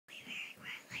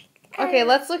Okay,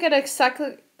 let's look at a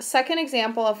second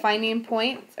example of finding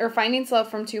slope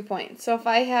from 2 points. So if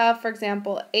I have, for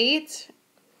example, 8,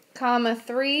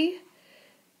 3,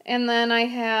 and then I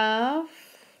have,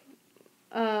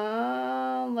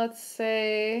 let's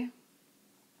say,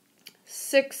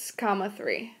 6,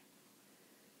 3.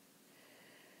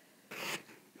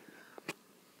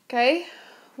 Okay,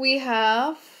 we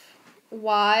have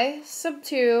y sub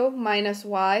 2 minus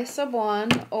y sub 1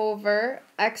 over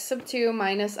x sub 2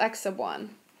 minus x sub 1.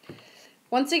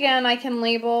 Once again, I can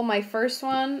label my first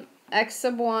one x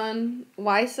sub 1,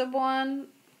 y sub 1,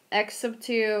 x sub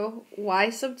 2, y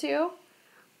sub 2,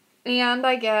 and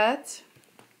I get,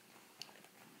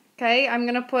 okay, I'm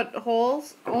going to put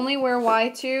holes only where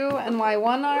y2 and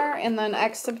y1 are, and then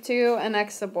x sub 2 and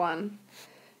x sub 1.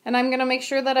 And I'm going to make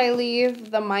sure that I leave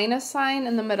the minus sign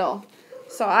in the middle.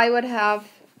 So I would have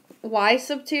y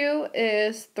sub 2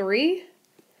 is 3,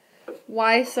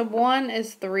 y sub 1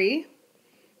 is 3,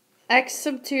 x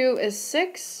sub 2 is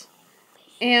 6,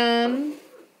 and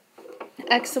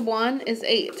x sub 1 is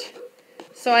 8.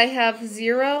 So I have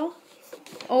 0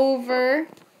 over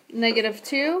negative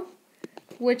 2,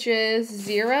 which is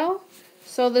 0.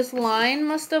 So this line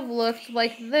must have looked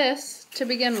like this to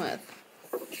begin with.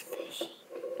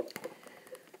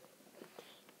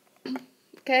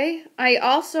 Okay, I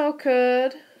also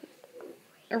could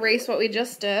erase what we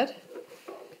just did,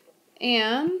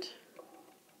 and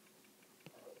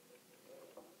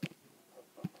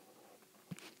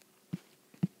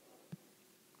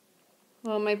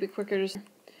well, it might be quicker to.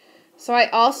 So I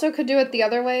also could do it the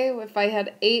other way. If I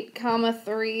had 8,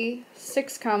 3,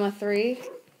 6, 3,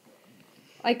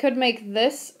 I could make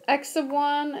this x sub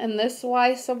 1 and this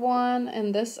y sub 1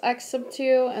 and this x sub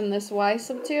 2 and this y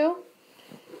sub 2.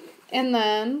 And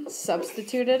then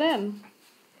substitute it in.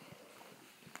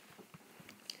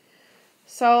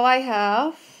 So I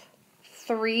have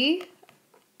 3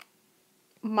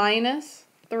 minus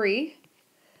 3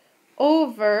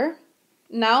 over,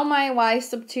 now my y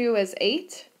sub 2 is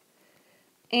 8,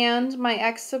 and my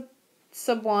x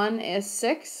sub 1 is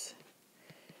 6,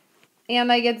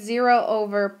 and I get 0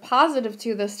 over positive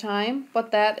 2 this time,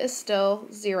 but that is still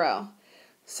 0.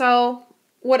 So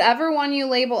whatever one you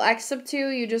label x sub 2,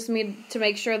 you just need to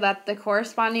make sure that the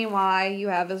corresponding y you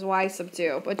have is y sub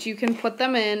 2, but you can put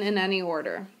them in any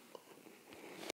order.